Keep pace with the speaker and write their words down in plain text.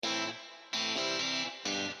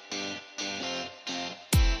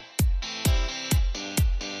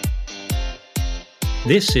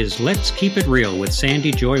This is Let's Keep It Real with Sandy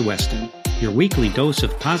Joy Weston, your weekly dose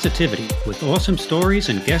of positivity with awesome stories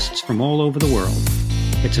and guests from all over the world.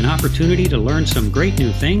 It's an opportunity to learn some great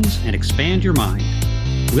new things and expand your mind.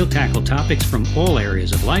 We'll tackle topics from all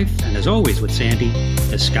areas of life, and as always with Sandy,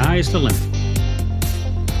 the sky's the limit.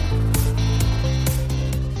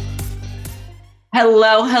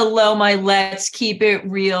 Hello, my Let's Keep It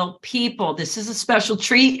Real people. This is a special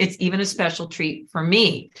treat. It's even a special treat for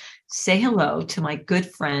me. Say hello to my good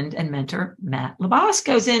friend and mentor, Matt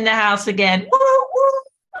Labasco's in the house again. Woo, woo.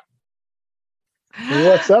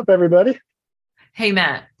 What's up, everybody? Hey,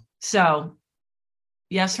 Matt. So,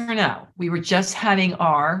 yes or no? We were just having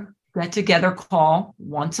our get-together call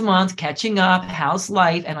once a month, catching up, how's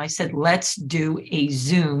life? And I said, let's do a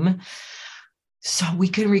Zoom so we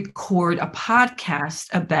can record a podcast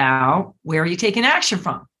about where are you taking action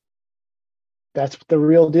from? That's the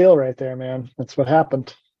real deal right there, man. That's what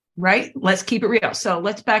happened. Right? Let's keep it real. So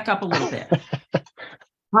let's back up a little bit.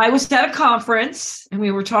 I was at a conference and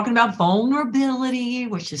we were talking about vulnerability,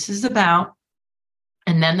 which this is about.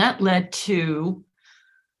 And then that led to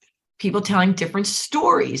people telling different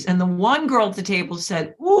stories. And the one girl at the table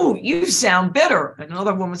said, "Ooh, you sound bitter."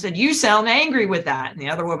 Another woman said, "You sound angry with that." And the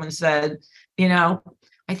other woman said,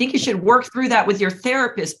 "I think you should work through that with your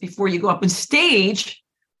therapist before you go up on stage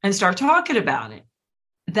and start talking about it."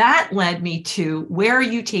 That led me to, where are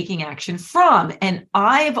you taking action from? And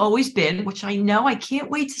I've always been, which I know I can't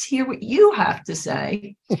wait to hear what you have to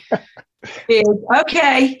say, is,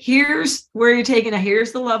 okay, here's where you're taking it.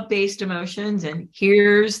 Here's the love-based emotions and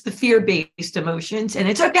here's the fear-based emotions. And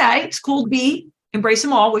it's okay. It's cool to embrace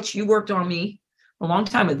them all, which you worked on me a long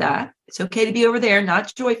time with that. It's okay to be over there,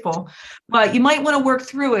 not joyful, but you might want to work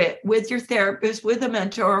through it with your therapist, with a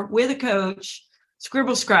mentor, with a coach,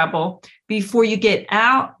 scribble scrabble before you get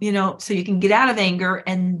out, so you can get out of anger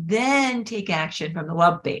and then take action from the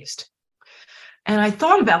love-based. And I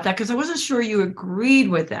thought about that because I wasn't sure you agreed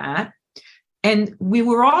with that. And we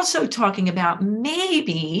were also talking about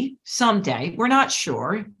maybe someday, we're not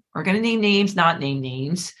sure, we're going to name names, not name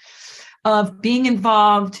names, of being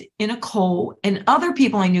involved in a cult and other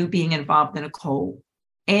people I knew being involved in a cult.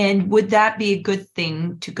 And would that be a good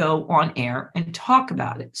thing to go on air and talk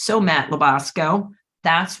about it? So, Matt Labasco,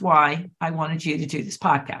 that's why I wanted you to do this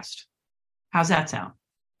podcast. How's that sound?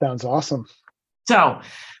 Sounds awesome. So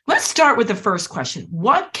let's start with the first question.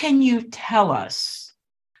 What can you tell us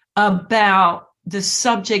about the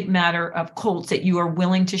subject matter of cults that you are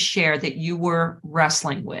willing to share that you were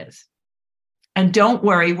wrestling with? And don't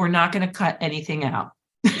worry, we're not going to cut anything out.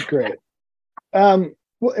 Great.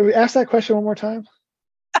 Ask that question one more time.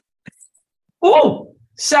 Oh,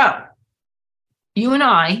 so you and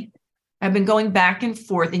I have been going back and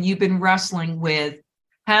forth, and you've been wrestling with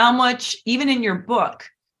how much, even in your book,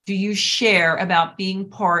 do you share about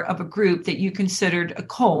being part of a group that you considered a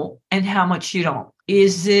cult and how much you don't?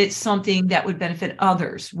 Is it something that would benefit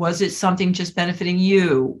others? Was it something just benefiting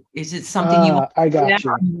you? Is it something you want I got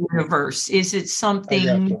you. In the universe? Is it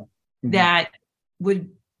something that would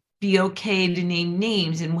be okay to name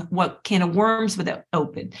names, and what can of worms would that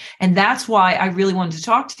open? And that's why I really wanted to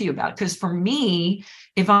talk to you about it. Because for me,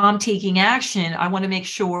 if I'm taking action, I want to make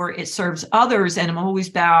sure it serves others. And I'm always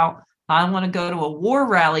about, I want to go to a war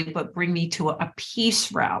rally, but bring me to a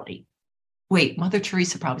peace rally. Wait, Mother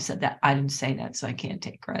Teresa probably said that. I didn't say that, so I can't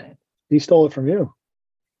take credit. He stole it from you.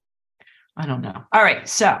 I don't know. All right.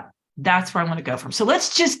 So that's where I want to go from. So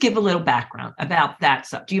let's just give a little background about that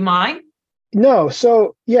stuff. Do you mind? No.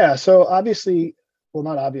 So obviously, well,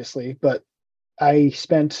 not obviously, but I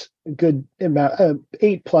spent a good about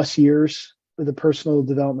 8+ years with a personal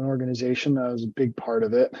development organization. I was a big part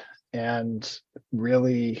of it and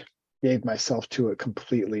really gave myself to it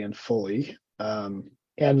completely and fully, and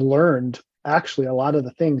learned actually a lot of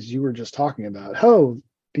the things you were just talking about.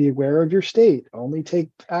 Be aware of your state. Only take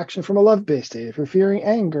action from a love-based state. If you're fearing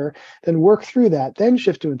anger, then work through that, then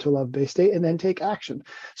shift into a love-based state, and then take action.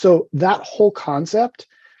 So that whole concept,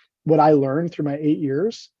 what I learned through my 8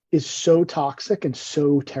 years, is so toxic and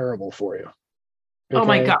so terrible for you. Okay? Oh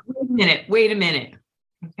my God. Wait a minute.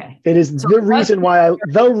 Okay. It is the reason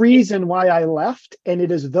why I left, and it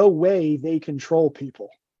is the way they control people.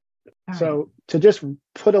 So to just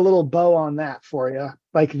put a little bow on that for you,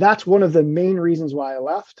 like that's one of the main reasons why I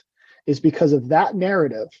left, is because of that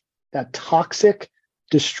narrative, that toxic,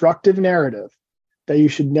 destructive narrative that you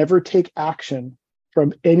should never take action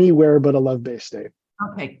from anywhere but a love-based state.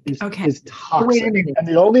 Okay. Is toxic. And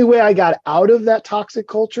the only way I got out of that toxic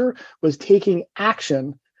culture was taking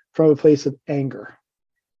action from a place of anger.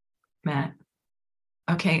 Matt.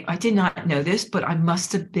 Okay. I did not know this, but I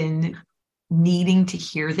must have been needing to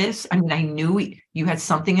hear this. I mean, I knew you had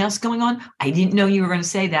something else going on. I didn't know you were going to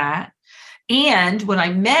say that. And when I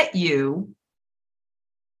met you,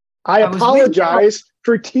 I apologize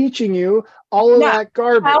for teaching you all of that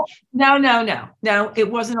garbage. No,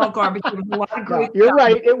 it wasn't all garbage. There was a lot of great You're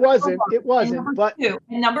right. It wasn't.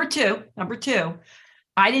 Number two,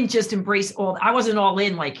 I didn't just embrace I wasn't all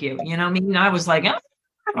in like you. You know what I mean? I was like, I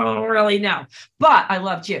don't really know. But I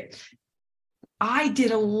loved you. I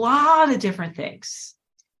did a lot of different things.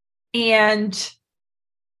 And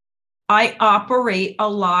I operate a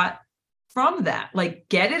lot from that. Like,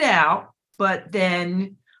 get it out, but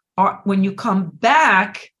then when you come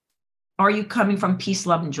back, are you coming from peace,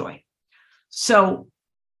 love, and joy? So,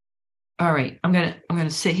 all right, I'm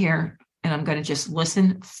gonna sit here and I'm gonna just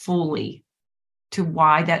listen fully to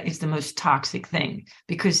why that is the most toxic thing,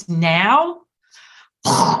 because now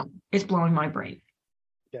it's blowing my brain.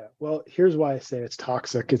 Yeah, well, here's why I say it's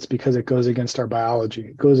toxic. It's because it goes against our biology.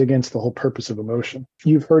 It goes against the whole purpose of emotion.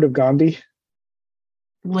 You've heard of Gandhi?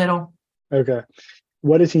 Little. Okay.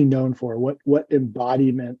 What is he known for? What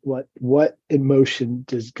embodiment, what emotion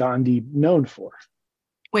does Gandhi known for?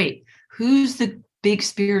 Wait, who's the big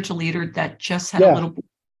spiritual leader that just had a little boy?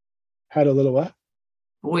 Had a little what?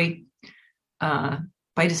 Boy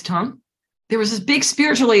bite his tongue? There was this big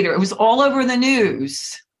spiritual leader. It was all over the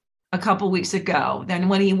news a couple of weeks ago. Then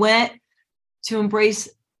when he went to embrace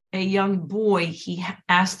a young boy, he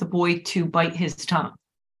asked the boy to bite his tongue.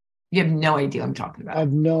 You have no idea what I'm talking about. I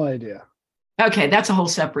have no idea. Okay, that's a whole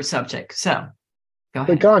separate subject. So go ahead.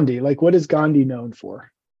 But Gandhi, like, what is Gandhi known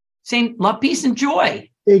for? Same, love, peace, and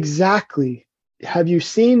joy. Exactly. Have you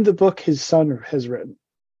seen the book his son has written?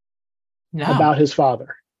 No. About his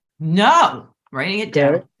father? No. Writing it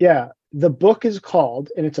down. Okay. Yeah. The book is called,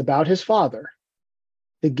 and it's about his father,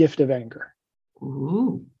 The Gift of Anger.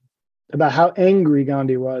 Ooh. About how angry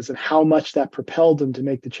Gandhi was and how much that propelled him to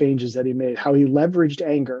make the changes that he made, how he leveraged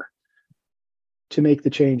anger to make the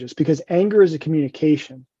changes, because anger is a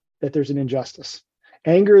communication that there's an injustice.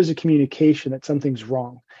 Anger is a communication that something's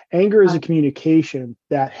wrong. Anger is a communication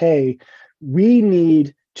that, hey, we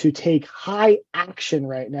need to take high action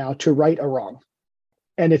right now to right a wrong.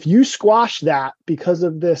 And if you squash that because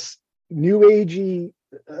of this new agey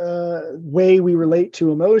way we relate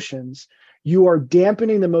to emotions, you are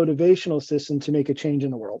dampening the motivational system to make a change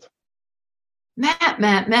in the world.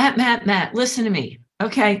 Matt, listen to me.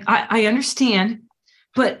 Okay, I understand,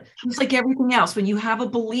 but it's like everything else. When you have a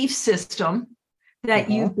belief system that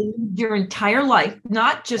you've believed your entire life,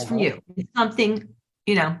 not just from you, it's something,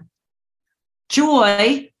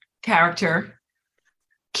 Joy character,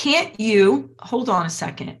 can't you, hold on a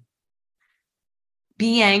second,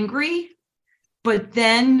 be angry, but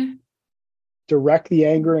then direct the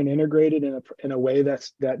anger and integrate it in a way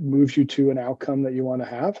that moves you to an outcome that you want to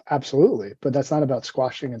have? Absolutely. But that's not about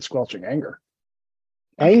squashing and squelching anger.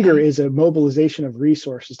 Okay. Anger is a mobilization of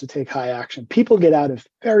resources to take high action. People get out of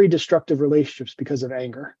very destructive relationships because of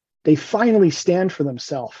anger. They finally stand for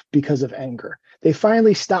themselves because of anger. They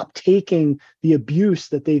finally stop taking the abuse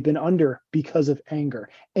that they've been under because of anger.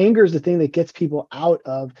 Anger is the thing that gets people out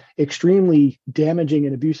of extremely damaging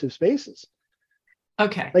and abusive spaces.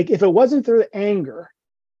 Okay. Like, if it wasn't for the anger,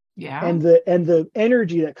 and the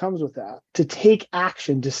energy that comes with that to take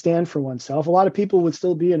action, to stand for oneself, a lot of people would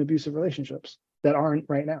still be in abusive relationships that aren't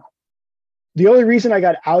right now. The only reason I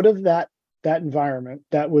got out of that environment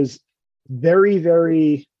that was very,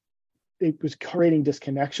 very, it was creating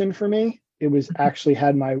disconnection for me. It was actually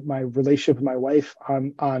had my relationship with my wife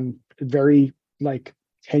on very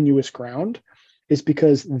tenuous ground, is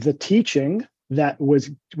because the teaching that was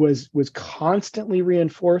constantly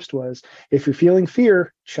reinforced was, if you're feeling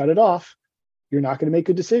fear, shut it off. You're not going to make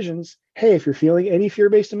good decisions. Hey, if you're feeling any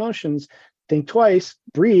fear-based emotions, think twice,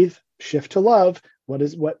 breathe, shift to love.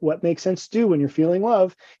 What makes sense to do when you're feeling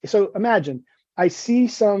love? So imagine I see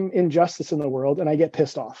some injustice in the world and I get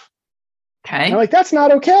pissed off. Okay. And I'm like, that's not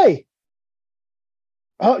okay.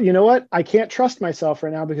 Oh, you know what? I can't trust myself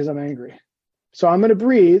right now because I'm angry. So I'm going to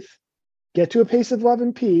breathe, get to a pace of love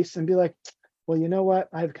and peace, and be like, well, you know what?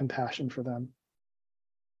 I have compassion for them.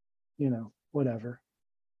 Whatever.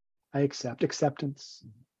 I accept acceptance.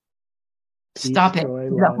 Peace, Stop it. joy,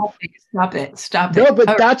 Stop it. No,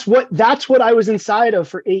 but that's what I was inside of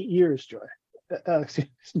for 8 years, Joy.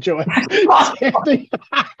 Joy. I'll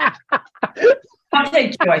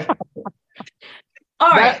take Joy.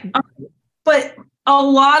 All right. But a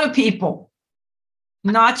lot of people,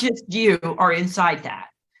 not just you, are inside that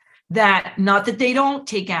not that they don't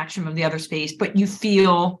take action from the other space, but you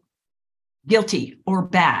feel guilty or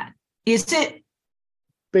bad. Is it?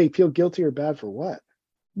 Babe, feel guilty or bad for what?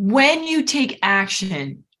 When you take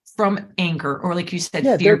action from anger, or like you said,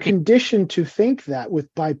 Yeah, fear. they're conditioned to think that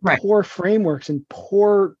by Right. poor frameworks and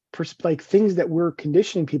poor like things that we're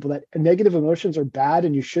conditioning people that negative emotions are bad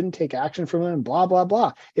and you shouldn't take action from them, blah, blah,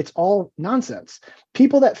 blah. It's all nonsense.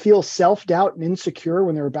 People that feel self-doubt and insecure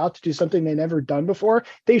when they're about to do something they never done before,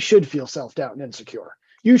 they should feel self-doubt and insecure.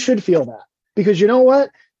 You should feel that, because you know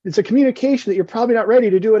what? It's a communication that you're probably not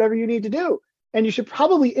ready to do whatever you need to do. And you should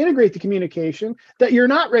probably integrate the communication that you're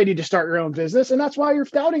not ready to start your own business. And that's why you're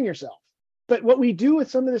doubting yourself. But what we do with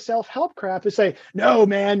some of the self-help crap is say, no,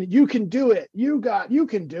 man, you can do it. You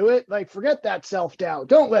can do it. Like, forget that self-doubt.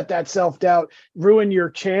 Don't let that self-doubt ruin your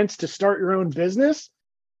chance to start your own business.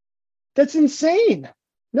 That's insane.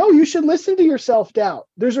 No, you should listen to your self-doubt.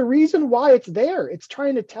 There's a reason why it's there. It's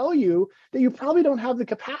trying to tell you that you probably don't have the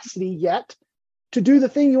capacity yet to do the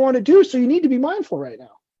thing you want to do. So you need to be mindful right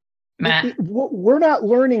now. Matt. We're not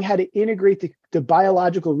learning how to integrate the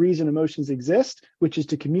biological reason emotions exist, which is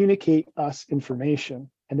to communicate us information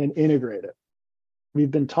and then integrate it. We've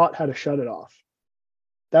been taught how to shut it off.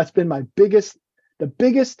 That's been that's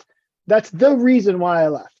the reason why I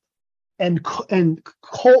left. And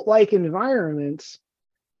cult-like environments,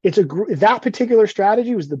 that particular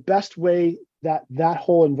strategy was the best way that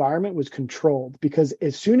whole environment was controlled, because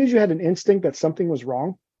as soon as you had an instinct that something was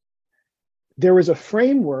wrong, there was a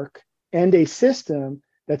framework and a system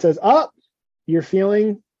that says, you're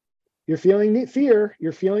feeling fear,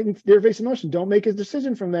 you're feeling fear-based emotion. Don't make a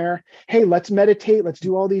decision from there. Hey, let's meditate. Let's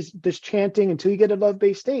do all this chanting until you get a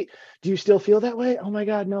love-based state. Do you still feel that way? Oh my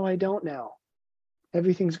God, no, I don't now.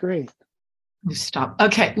 Everything's great. Stop.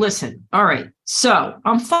 Okay, listen. All right. So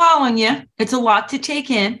I'm following you. It's a lot to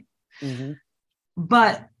take in. Mm-hmm.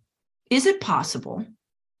 But is it possible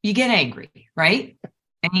you get angry, right?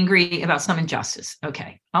 Angry about some injustice.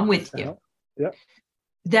 Okay, I'm with you. Yep.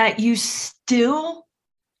 That you still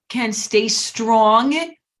can stay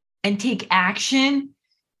strong and take action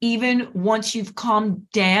even once you've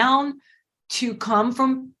calmed down, to come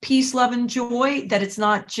from peace, love, and joy, that it's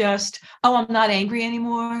not just, I'm not angry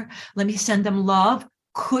anymore, let me send them love.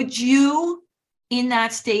 Could you, in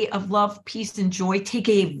that state of love, peace, and joy, take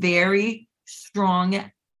a very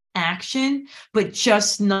strong action, but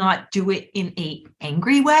just not do it in an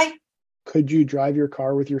angry way? Could you drive your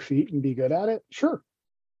car with your feet and be good at it? Sure.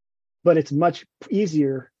 But it's much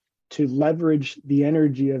easier to leverage the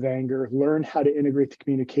energy of anger, learn how to integrate the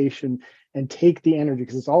communication, and take the energy,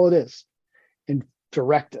 because it's all it is, and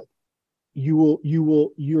direct it. You're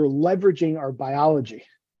leveraging our biology.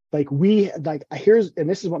 And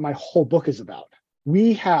this is what my whole book is about.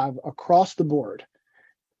 We have, across the board,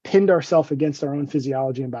 pinned ourselves against our own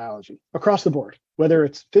physiology and biology across the board, whether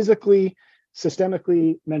it's physically,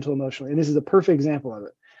 systemically, mental, emotionally. And this is a perfect example of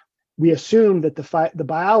it. We assume that the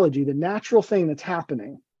biology, the natural thing that's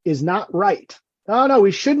happening, is not right. No,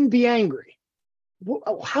 we shouldn't be angry.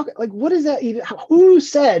 What is that even? Who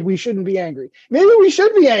said we shouldn't be angry? Maybe we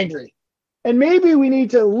should be angry. And maybe we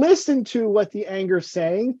need to listen to what the anger is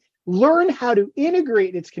saying, learn how to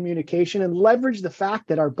integrate its communication, and leverage the fact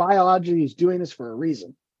that our biology is doing this for a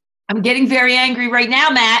reason. I'm getting very angry right now,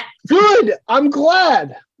 Matt. Good. I'm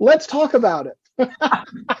glad. Let's talk about it.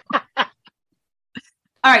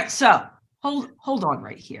 All right. So hold on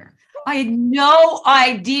right here. I had no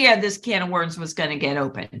idea this can of worms was going to get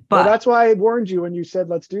open. But that's why I warned you when you said,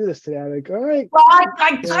 let's do this today. I'm like, all right. Well,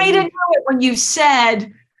 I kind of knew it when you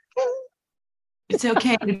said it's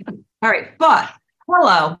okay. All right. But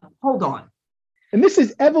hold on. And this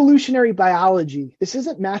is evolutionary biology. This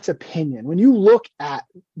isn't Matt's opinion. When you look at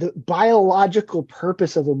the biological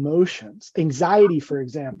purpose of emotions, anxiety, for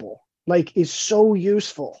example, is so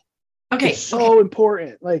useful. Okay. It's so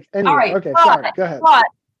important. Anyway, all right, okay, sorry, go ahead.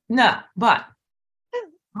 But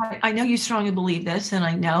I know you strongly believe this, and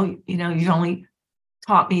I know, you've only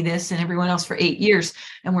taught me this and everyone else for 8 years,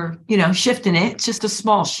 and we're, shifting it. It's just a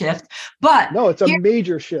small shift, but no, it's a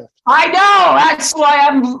major shift. I know. That's why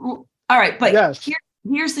I'm all right. But yes.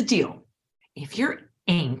 Here's the deal. If you're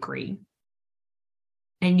angry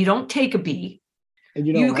and you don't take a beat, and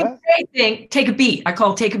you can say take a beat. I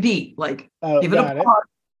call it take a beat. Give it a pause.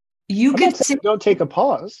 You can say, don't take a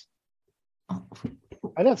pause.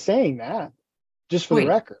 I'm not saying that. Just for the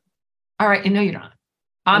record. All right. No, you're not.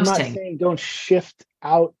 I'm not saying don't shift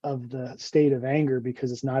out of the state of anger,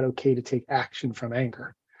 because it's not okay to take action from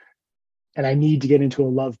anger. And I need to get into a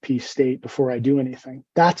love peace state before I do anything.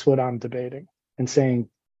 That's what I'm debating and saying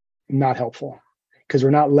not helpful, because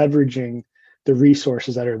we're not leveraging the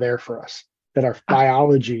resources that are there for us, that our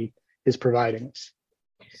biology is providing us.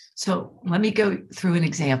 So let me go through an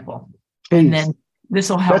example. Please. And then this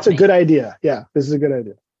will help. That's a good idea. Yeah, this is a good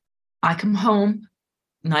idea. I come home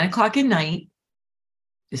 9:00 at night.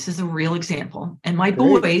 This is a real example. And my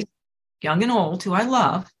Great. boys, young and old, who I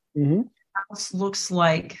love, Mm-hmm. house looks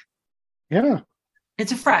like Yeah.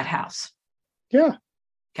 it's a frat house. Yeah.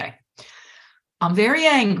 Okay. I'm very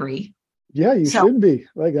angry. Yeah. You should be.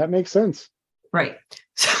 Like, that makes sense. Right.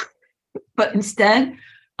 So, but instead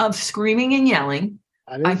of screaming and yelling,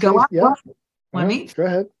 I go out. Yeah. Let me Go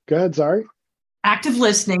ahead. Go ahead. Sorry. active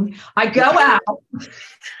listening. I go out.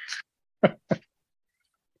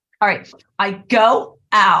 All right. I go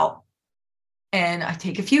out and I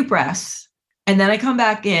take a few breaths and then I come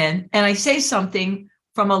back in and I say something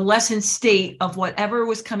from a lessened state of whatever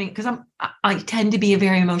was coming, because I tend to be a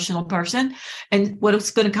very emotional person, and what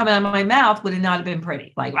was going to come out of my mouth would not have been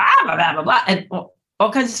pretty, like blah, blah, blah, blah, blah, and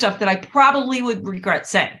all kinds of stuff that I probably would regret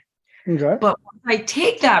saying. Okay. But when I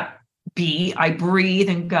take that beat, I breathe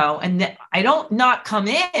and go, and then I don't not come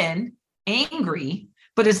in angry,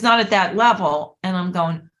 but it's not at that level, and I'm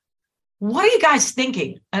going, what are you guys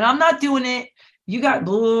thinking? And I'm not doing it. You got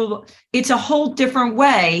blah, blah, blah. It's a whole different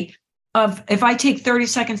way of if I take 30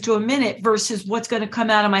 seconds to a minute versus what's going to come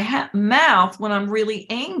out of my mouth when I'm really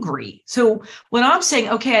angry. So when I'm saying,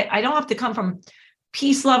 okay, I don't have to come from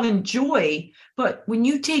peace, love, and joy, but when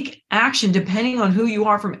you take action, depending on who you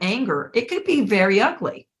are from anger, it could be very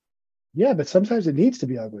ugly. Yeah, but sometimes it needs to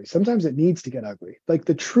be ugly. Sometimes it needs to get ugly. Like,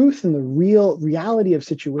 the truth and the real reality of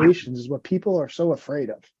situations is what people are so afraid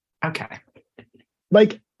of. Okay.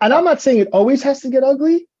 Like, and I'm not saying it always has to get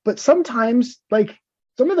ugly, but sometimes, like,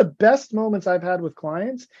 some of the best moments I've had with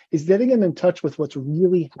clients is getting them in touch with what's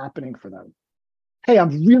really happening for them. Hey,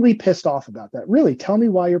 I'm really pissed off about that. Really, tell me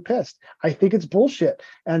why you're pissed. I think it's bullshit.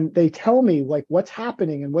 And they tell me like what's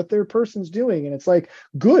happening and what their person's doing. And it's like,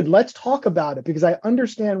 good, let's talk about it because I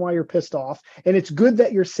understand why you're pissed off. And it's good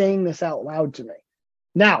that you're saying this out loud to me.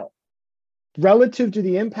 Now, relative to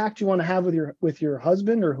the impact you want to have with your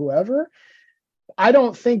husband or whoever, I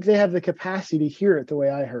don't think they have the capacity to hear it the way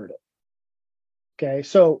I heard it. Okay,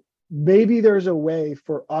 so maybe there's a way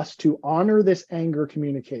for us to honor this anger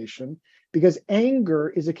communication, because anger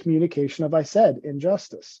is a communication of, I said,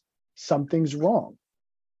 injustice. Something's wrong.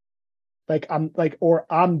 Or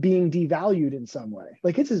I'm being devalued in some way.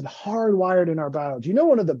 Like, it's as hardwired in our biology. You know,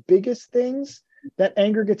 one of the biggest things that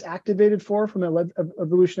anger gets activated for from an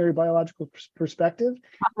evolutionary biological perspective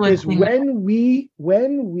is when we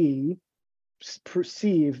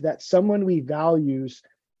perceive that someone we value's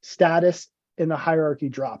status in the hierarchy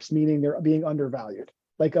drops, meaning they're being undervalued,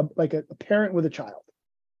 like a parent with a child,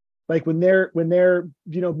 like when they're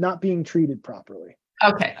not being treated properly.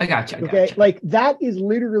 Okay, I got you. Okay, like that is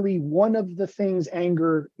literally one of the things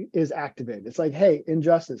anger is activated. It's like, hey,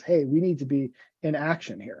 injustice. Hey, we need to be in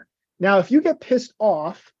action here. Now, if you get pissed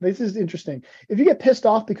off, this is interesting. If you get pissed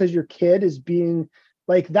off because your kid is being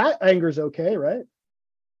like, that anger is okay, right?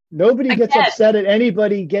 Nobody gets upset at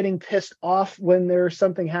anybody getting pissed off when there's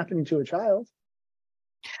something happening to a child.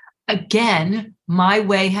 Again, my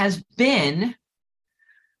way has been,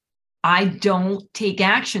 I don't take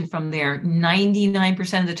action from there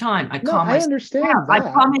 99% of the time. I understand that.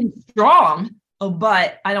 I come in strong,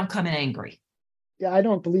 but I don't come in angry. Yeah, I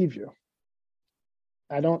don't believe you.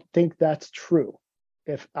 I don't think that's true.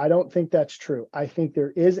 I don't think that's true. I think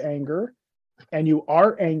there is anger, and you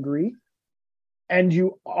are angry. And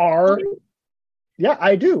you are, yeah,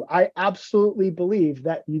 I do. I absolutely believe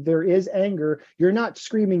that there is anger. You're not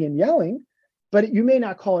screaming and yelling, but you may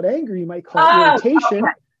not call it anger. You might call it irritation.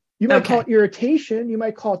 Okay. You might call it irritation. You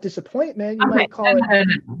might call it disappointment. You might call it.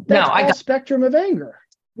 That's all spectrum of anger.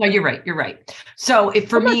 No, you're right. You're right. So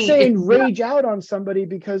I'm not saying rage out on somebody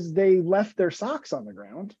because they left their socks on the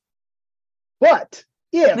ground, but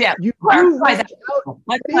if you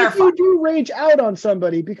do rage out on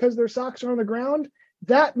somebody because their socks are on the ground,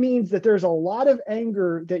 that means that there's a lot of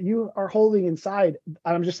anger that you are holding inside.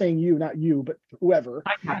 I'm just saying you, not you, but whoever.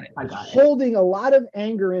 I got it. Holding a lot of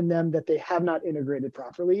anger in them that they have not integrated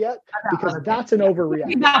properly yet, because that's an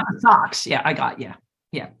overreaction. Not the socks. Yeah, I got you.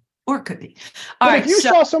 Yeah, or it could be. But if you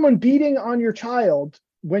saw someone beating on your child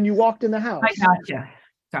when you walked in the house, I got you.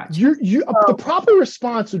 Gotcha. The proper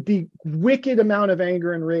response would be wicked amount of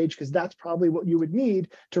anger and rage, because that's probably what you would need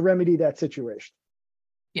to remedy that situation.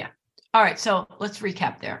 Yeah. All right. So let's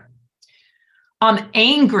recap there. I'm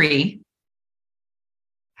angry.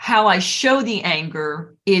 How I show the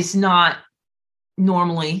anger is not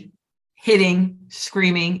normally hitting,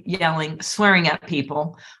 screaming, yelling, swearing at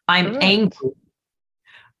people. I'm angry,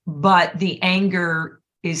 but the anger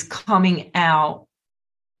is coming out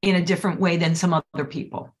in a different way than some other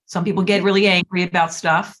people. Some people get really angry about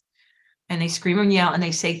stuff and they scream and yell and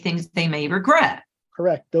they say things they may regret.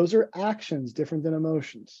 Correct. Those are actions different than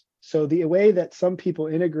emotions. So the way that some people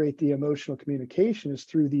integrate the emotional communication is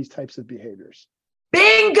through these types of behaviors.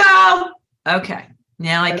 Bingo. Okay.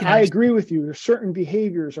 Now I can. I agree with you. There's certain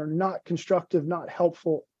behaviors are not constructive, not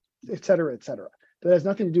helpful, et cetera, et cetera. That has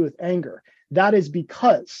nothing to do with anger. That is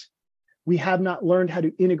because we have not learned how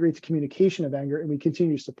to integrate the communication of anger, and we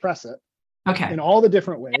continue to suppress it. Okay. In all the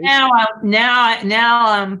different ways. Now.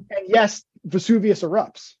 And yes, Vesuvius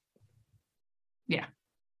erupts. Yeah.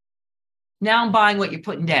 Now I'm buying what you're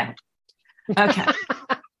putting down. Okay.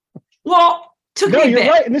 Well, no, you're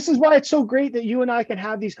right. And this is why it's so great that you and I can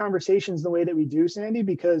have these conversations the way that we do, Sandy,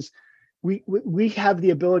 because we have the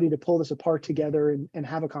ability to pull this apart together and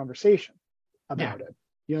have a conversation about it.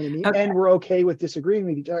 You know what I mean? Okay. And we're okay with disagreeing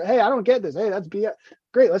with each other. Hey, I don't get this. Hey, that's BS.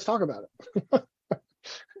 Great. Let's talk about it.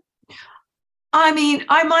 I mean,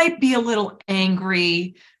 I might be a little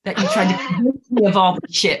angry that you tried to convince me of all the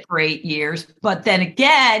shit for 8 years. But then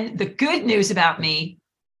again, the good news about me,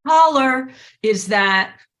 holler, is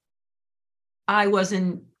that I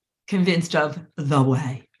wasn't convinced of the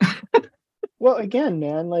way. Well, again,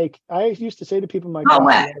 man, like I used to say to people in my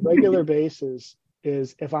class on a regular basis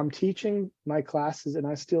is if I'm teaching my classes, and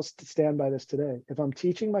I still stand by this today, if I'm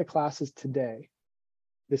teaching my classes today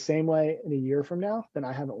the same way in a year from now, then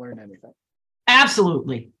I haven't learned anything.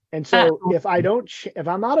 Absolutely. And so if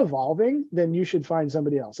I'm not evolving, then you should find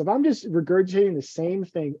somebody else. If I'm just regurgitating the same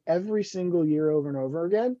thing every single year over and over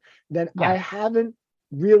again, then I haven't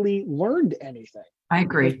really learned anything. I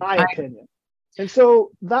agree. In my opinion. And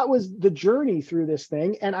so that was the journey through this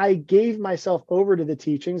thing. And I gave myself over to the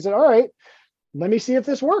teachings that, all right, let me see if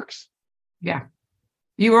this works. Yeah.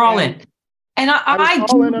 You were all in. And I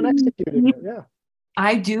was all in on executing it. Yeah.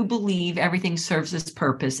 I do believe everything serves its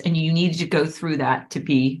purpose, and you need to go through that to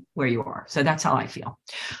be where you are. So that's how I feel.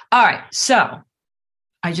 All right. So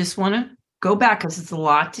I just want to go back because it's a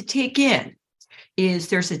lot to take in.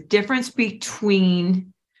 There's a difference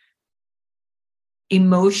between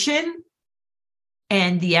emotion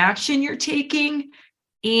and the action you're taking,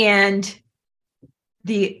 and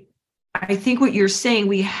I think what you're saying,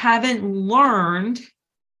 we haven't learned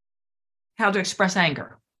how to express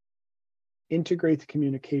anger. Integrate the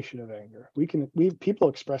communication of anger. People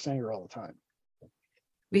express anger all the time.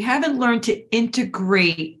 We haven't learned to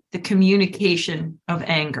integrate the communication of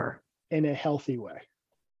anger in a healthy way.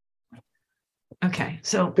 Okay.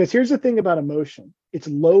 So because here's the thing about emotion. It's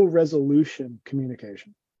low resolution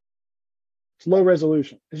communication. It's low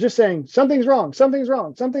resolution. It's just saying something's wrong, something's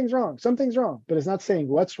wrong, something's wrong, something's wrong. But it's not saying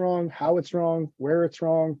what's wrong, how it's wrong, where it's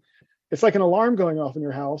wrong. It's like an alarm going off in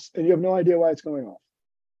your house and you have no idea why it's going off.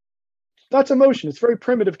 That's emotion. It's very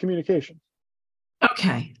primitive communication.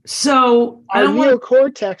 Okay. So our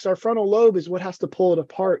neocortex, our frontal lobe, is what has to pull it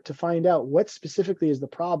apart to find out what specifically is the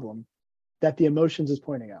problem that the emotions is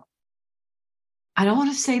pointing out. I don't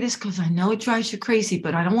want to say this because I know it drives you crazy,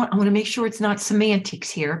 but I want to make sure it's not semantics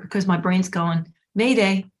here because my brain's going,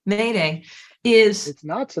 Mayday, Mayday. It's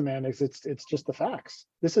not semantics. It's just the facts.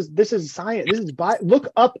 This is science.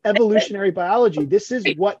 Look up evolutionary biology. This is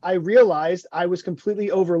what I realized I was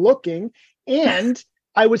completely overlooking and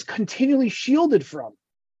I was continually shielded from.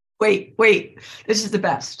 Wait. This is the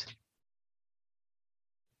best.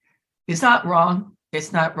 It's not wrong.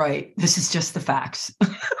 It's not right. This is just the facts.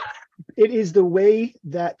 It is the way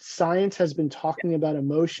that science has been talking about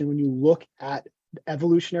emotion. When you look at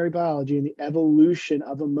evolutionary biology and the evolution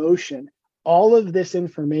of emotion, all of this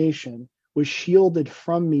information was shielded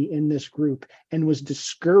from me in this group and was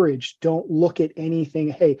discouraged. Don't look at anything.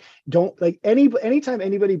 Hey, don't like anytime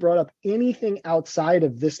anybody brought up anything outside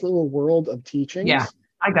of this little world of teachings. Yeah,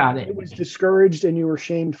 I got it. It was discouraged and you were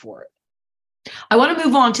shamed for it. I want to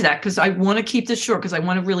move on to that because I want to keep this short because I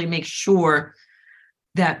want to really make sure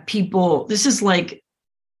that people, this is like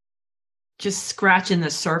just scratching the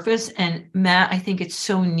surface. And Matt, I think it's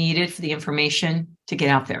so needed for the information to get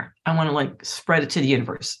out there. I want to like spread it to the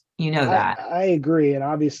universe. You know that. I agree. And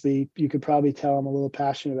obviously you could probably tell I'm a little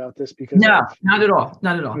passionate about this because no, not at all.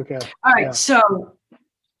 Not at all. Okay. All right. Yeah. So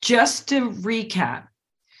just to recap,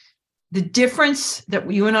 the difference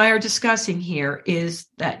that you and I are discussing here is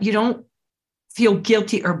that you don't feel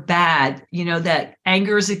guilty or bad, that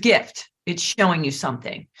anger is a gift. It's showing you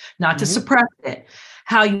something, not to suppress it.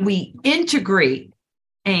 How we integrate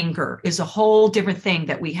anger is a whole different thing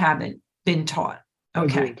that we haven't been taught.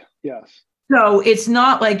 Okay. Agreed. Yes. So it's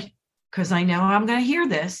not like, because I know I'm going to hear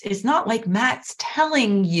this, it's not like Matt's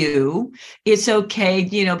telling you it's okay,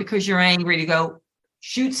 because you're angry to go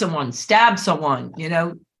shoot someone, stab someone,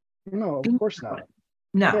 No, of course not.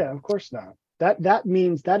 No. Yeah, of course not. That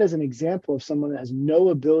means that is an example of someone that has no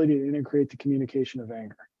ability to integrate the communication of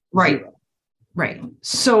anger. Right. Zero. Right.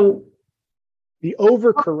 So The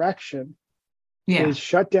overcorrection yeah, is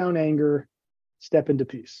shut down anger, step into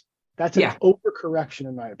peace. That's an yeah, overcorrection,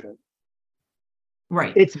 in my opinion.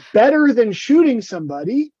 right. It's better than shooting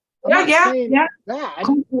somebody. I'm Yeah, not yeah, saying yeah. it's bad,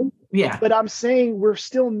 Cool. Yeah. but I'm saying we're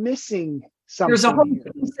still missing There's a something whole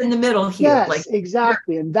here. piece in the middle here. Yes, Like,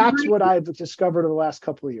 exactly. And that's what I've discovered over the last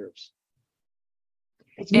couple of years.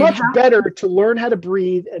 It's and much how, better to learn how to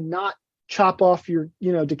breathe and not chop off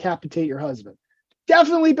decapitate your husband.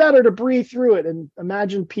 Definitely better to breathe through it and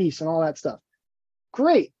imagine peace and all that stuff.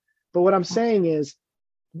 Great. But what I'm saying is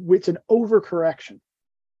it's an overcorrection.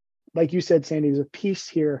 Like you said, Sandy, there's a piece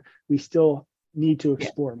here we still need to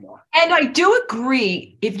explore more. and I do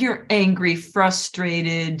agree if you're angry,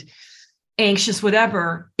 frustrated, anxious,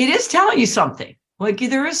 whatever, it is telling you something. Like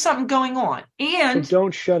there is something going on. And But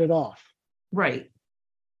don't shut it off. right.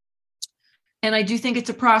 And I do think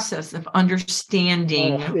it's a process of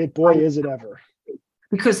understanding. Boy, is it ever.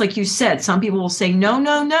 Because like you said, some people will say, no,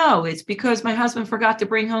 no, no, it's because my husband forgot to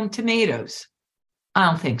bring home tomatoes. I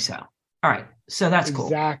don't think so. All right. So that's cool.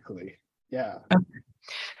 Exactly. Yeah. Okay.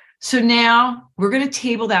 So now we're going to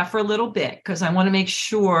table that for a little bit because I want to make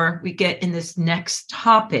sure we get in this next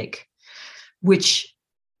topic, which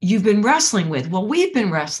you've been wrestling with. Well, we've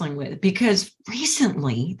been wrestling with because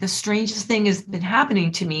recently the strangest thing has been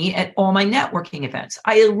happening to me at all my networking events.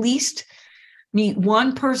 I at least meet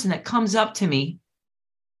one person that comes up to me,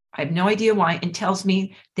 I have no idea why, and tells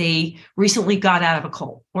me they recently got out of a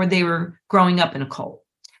cult or they were growing up in a cult.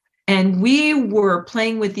 And we were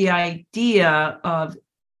playing with the idea of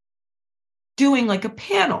doing like a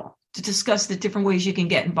panel to discuss the different ways you can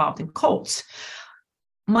get involved in cults.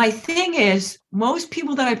 My thing is, most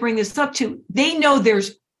people that I bring this up to, they know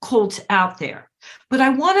there's cults out there. But I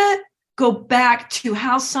want to go back to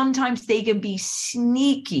how sometimes they can be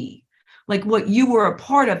sneaky, like what you were a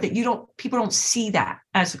part of, that people don't see that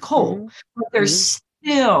as a cult. Mm-hmm. But there's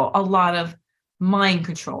still a lot of mind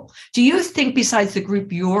control. Do you think besides the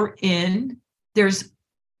group you're in, there's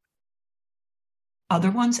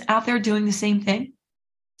other ones out there doing the same thing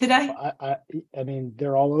today? I mean,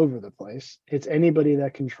 they're all over the place. It's anybody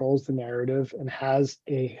that controls the narrative and has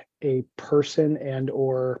a person and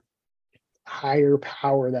or higher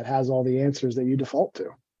power that has all the answers that you default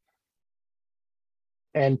to.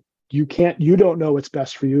 And you don't know what's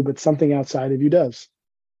best for you, but something outside of you does.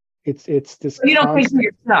 It's this. You don't think for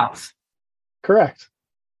yourself. Correct.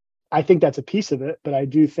 I think that's a piece of it, but I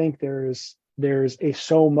do think there's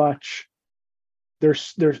so much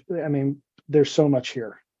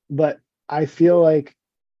here, but I feel like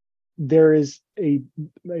there is a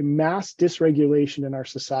mass dysregulation in our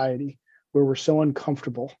society where we're so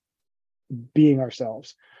uncomfortable being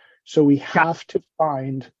ourselves. So we have to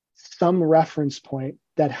find some reference point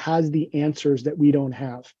that has the answers that we don't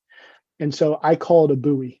have. And so I call it a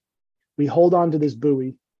buoy. We hold on to this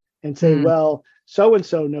buoy and say, well,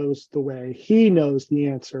 so-and-so knows the way. He knows the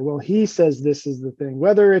answer. Well, he says this is the thing,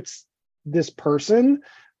 whether it's this person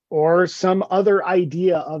or some other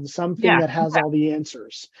idea of something that has all the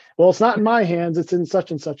answers. Well, it's not in my hands. It's in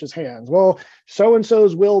such and such's hands. Well,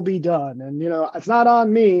 so-and-so's will be done. And, it's not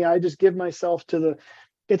on me. I just give myself to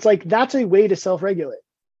it's like, that's a way to self-regulate,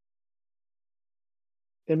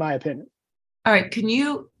 in my opinion. All right. Can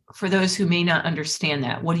you, for those who may not understand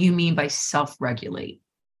that, what do you mean by self-regulate?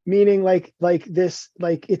 Meaning like this,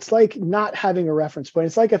 like, it's like not having a reference point.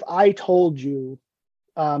 It's like if I told you,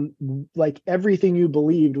 like everything you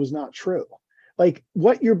believed was not true. Like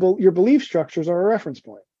what your belief structures are a reference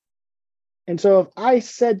point. And so if I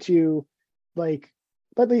said to you, like,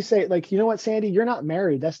 let me say, like, you know what, Sandy, you're not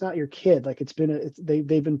married. That's not your kid. Like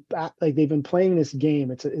they've been playing this game.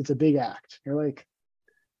 It's a big act. You're like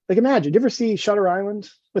imagine. Do you ever see Shutter Island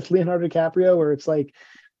with Leonardo DiCaprio, where it's like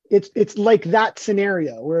it's like that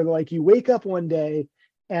scenario where like you wake up one day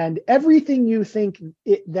and everything you think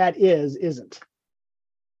that isn't.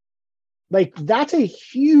 Like that's a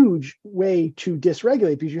huge way to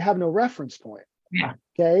dysregulate because you have no reference point. Yeah.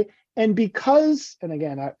 Okay. And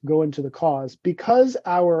again, I go into the cause, because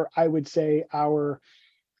the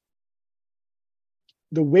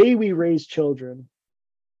way we raise children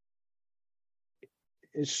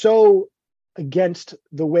is so against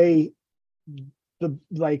the way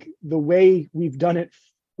we've done it,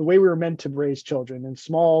 the way we were meant to raise children in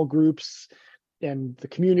small groups and the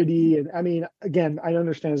community. And I mean, again, I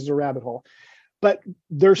understand this is a rabbit hole, but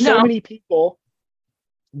there's so many people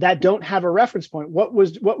that don't have a reference point.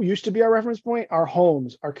 What used to be our reference point? Our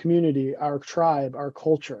homes, our community, our tribe, our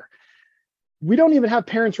culture. We don't even have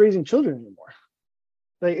parents raising children anymore.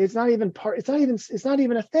 Like it's not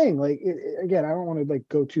even a thing. Like again, I don't want to like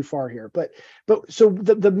go too far here, but so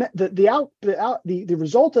the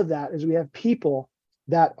result of that is we have people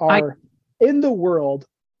that are in the world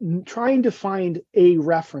trying to find a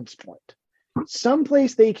reference point,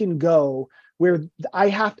 someplace they can go where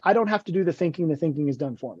I don't have to do the thinking is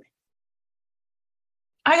done for me.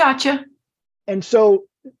 I gotcha. And so,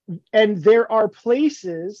 and there are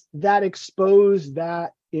places that expose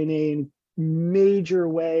that in a major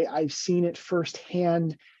way. I've seen it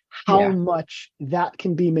firsthand, how much that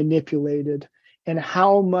can be manipulated and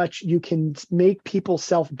how much you can make people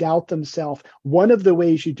self-doubt themselves. One of the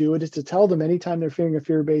ways you do it is to tell them anytime they're feeling a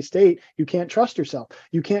fear-based state, you can't trust yourself.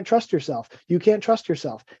 You can't trust yourself. You can't trust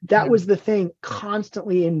yourself. That was the thing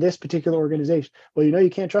constantly in this particular organization. Well, you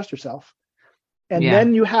can't trust yourself. And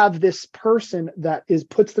then you have this person that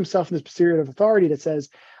puts themselves in this period of authority that says,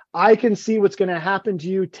 I can see what's going to happen to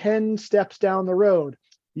you 10 steps down the road.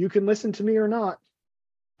 You can listen to me or not.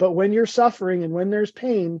 But when you're suffering and when there's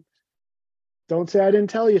pain, don't say I didn't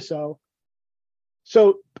tell you so.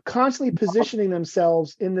 So constantly positioning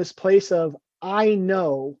themselves in this place of, I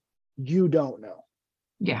know you don't know.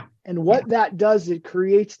 Yeah. And what that does, it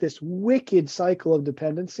creates this wicked cycle of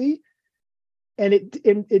dependency, and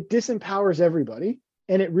it disempowers everybody.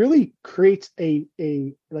 And it really creates a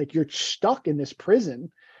like you're stuck in this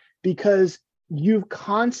prison because you've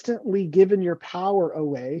constantly given your power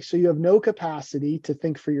away. So you have no capacity to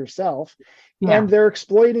think for yourself, and they're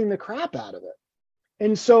exploiting the crap out of it.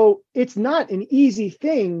 And so it's not an easy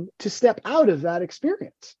thing to step out of that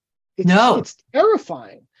experience. It's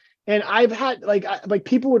terrifying. And I've had like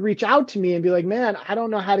people would reach out to me and be like, man, I don't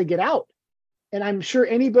know how to get out. And I'm sure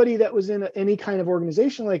anybody that was in any kind of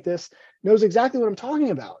organization like this knows exactly what I'm talking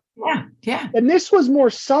about. Yeah. Yeah. And this was more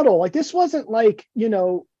subtle. Like this wasn't like,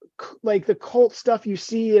 like the cult stuff you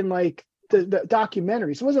see in like the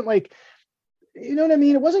documentaries. It wasn't like, you know what I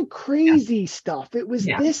mean? It wasn't crazy stuff. It was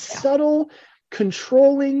this subtle,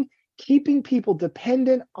 controlling, keeping people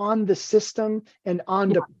dependent on the system and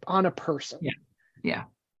on a person. Yeah.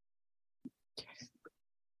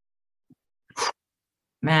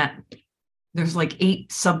 Matt, there's like 8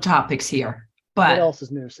 subtopics here. But what else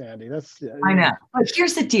is new, Sandy? I know. But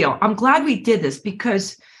here's the deal. I'm glad we did this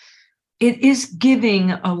because it is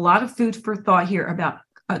giving a lot of food for thought here about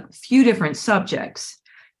a few different subjects.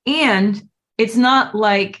 And it's not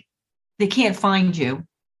like they can't find you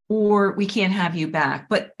or we can't have you back,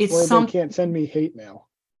 but it's they can't send me hate mail.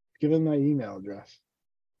 Give them my email address.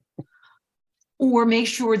 Or make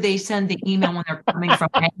sure they send the email when they're coming from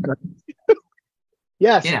anger.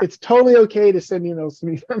 Yes, it's totally okay to send emails to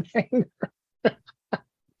me from anger.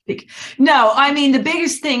 No, I mean, the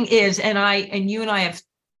biggest thing is, and you and I have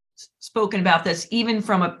spoken about this, even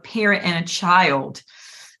from a parent and a child,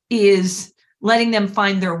 is letting them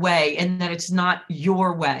find their way and that it's not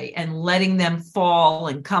your way, and letting them fall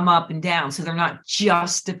and come up and down. So they're not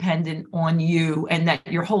just dependent on you, and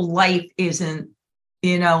that your whole life isn't,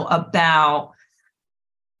 about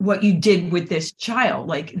what you did with this child.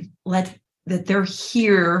 Like that they're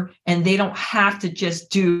here and they don't have to just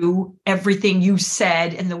do everything you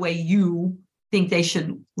said and the way you think they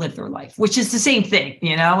should live their life, which is the same thing,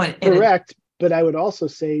 Correct. But I would also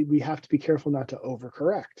say we have to be careful not to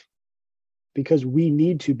overcorrect, because we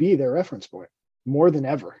need to be their reference point more than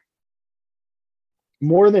ever.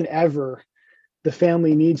 More than ever, the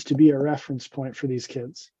family needs to be a reference point for these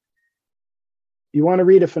kids. You want to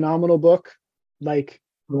read a phenomenal book?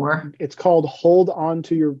 It's called Hold On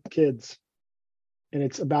to Your Kids. And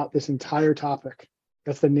it's about this entire topic.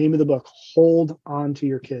 That's the name of the book, Hold On to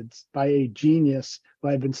Your Kids, by a genius who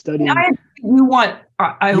I've been studying. I'm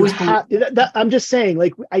just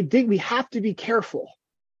saying, I think we have to be careful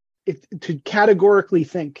to categorically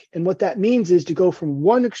think. And what that means is to go from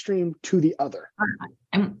one extreme to the other.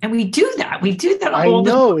 And we do that. We do that. I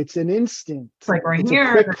know, it's an instinct. It's like it's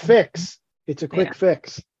a quick fix. It's a quick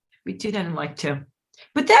fix. We do that in life too.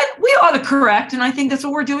 But that we ought to correct, and I think that's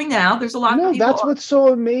what we're doing now. There's a lot of people. That's what's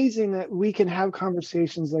so amazing, that we can have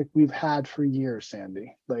conversations like we've had for years,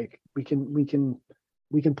 Sandy. Like we can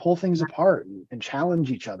pull things apart and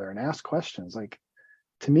challenge each other and ask questions. Like,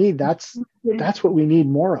 to me, that's what we need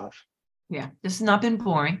more of. Yeah, this has not been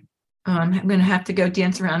boring. I'm going to have to go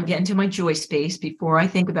dance around and get into my joy space before I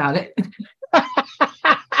think about it.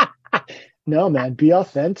 No, man, be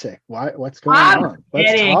authentic. What's going on?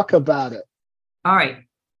 Let's talk about it. All right.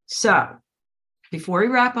 So before we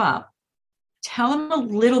wrap up, tell them a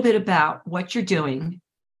little bit about what you're doing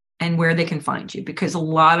and where they can find you, because a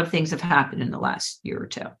lot of things have happened in the last year or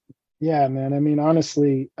two. Yeah, man. I mean,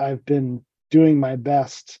 honestly, I've been doing my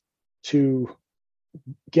best to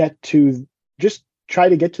get to just try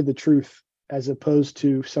to get to the truth as opposed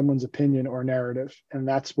to someone's opinion or narrative. And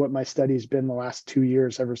that's what my study has been the last 2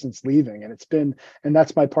 years ever since leaving. And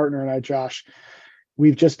that's my partner and I, Josh.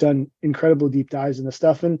 We've just done incredible deep dives in this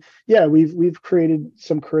stuff. And yeah, we've created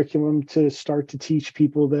some curriculum to start to teach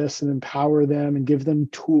people this and empower them and give them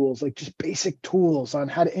tools, like just basic tools on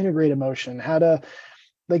how to integrate emotion, how to,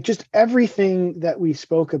 like, just everything that we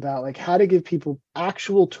spoke about, like how to give people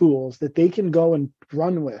actual tools that they can go and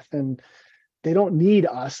run with. And they don't need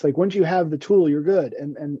us. Like, once you have the tool, you're good,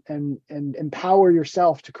 and empower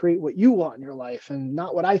yourself to create what you want in your life and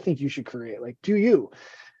not what I think you should create. Like, do you?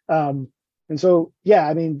 And so, yeah,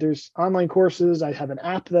 I mean, there's online courses. I have an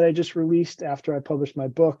app that I just released after I published my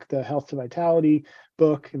book, the Health to Vitality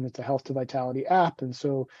book, and it's a Health to Vitality app. And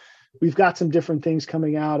so we've got some different things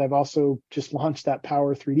coming out. I've also just launched that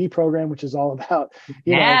Power 3D program, which is all about,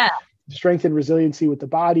 you know, strength and resiliency with the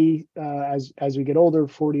body as we get older,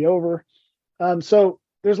 40 over. So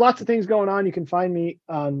there's lots of things going on. You can find me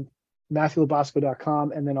on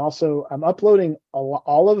MatthewLabosco.com. And then also I'm uploading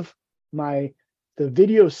all of the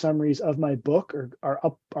video summaries of my book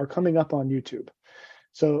are coming up on YouTube.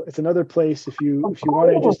 So it's another place if you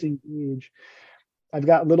want to just engage. I've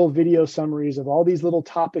got little video summaries of all these little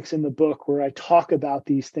topics in the book where I talk about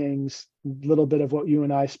these things, a little bit of what you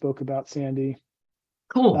and I spoke about, Sandy.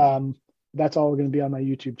 Cool. That's all going to be on my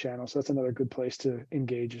YouTube channel. So that's another good place to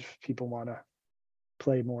engage if people want to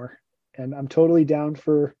play more. And I'm totally down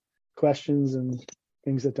for questions and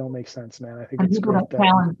things that don't make sense, man. I think it's great.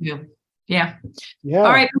 Yeah. All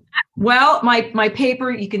right. Well, my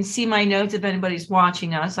paper, you can see my notes if anybody's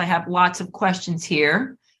watching us. I have lots of questions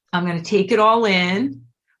here. I'm going to take it all in.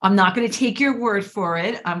 I'm not going to take your word for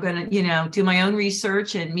it. I'm going to, do my own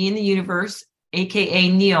research, and me and the universe, AKA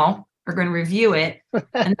Neil, are going to review it.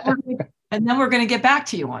 And then we're going to get back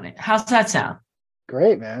to you on it. How's that sound?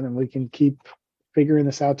 Great, man. And we can keep figuring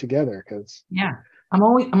this out together because I'm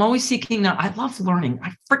always seeking. I love learning.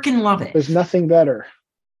 I freaking love it. There's nothing better.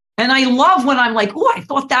 And I love when I'm like, oh, I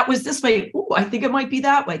thought that was this way. Oh, I think it might be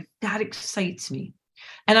that way. That excites me.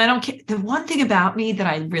 And I don't care. The one thing about me that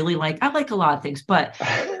I really like, I like a lot of things, but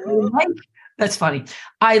that's funny.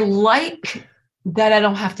 I like that I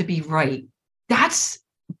don't have to be right. That's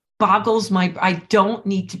boggles I don't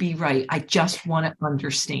need to be right. I just want to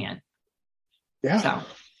understand. Yeah. So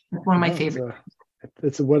that's one of my favorite.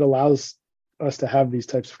 It's what allows us to have these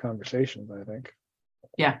types of conversations, I think.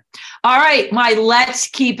 Yeah. All right. Let's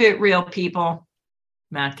keep it real, people.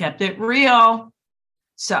 Matt kept it real.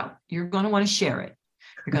 So you're going to want to share it.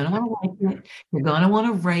 You're going to want to like it. You're going to want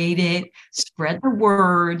to rate it. Spread the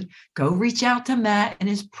word. Go reach out to Matt and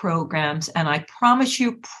his programs. And I promise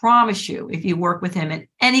you, if you work with him in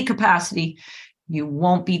any capacity, you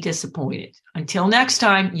won't be disappointed. Until next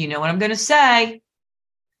time, you know what I'm going to say.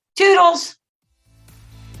 Toodles.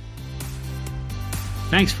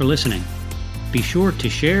 Thanks for listening. Be sure to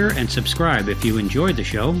share and subscribe if you enjoyed the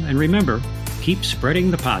show. And remember, keep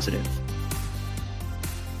spreading the positive.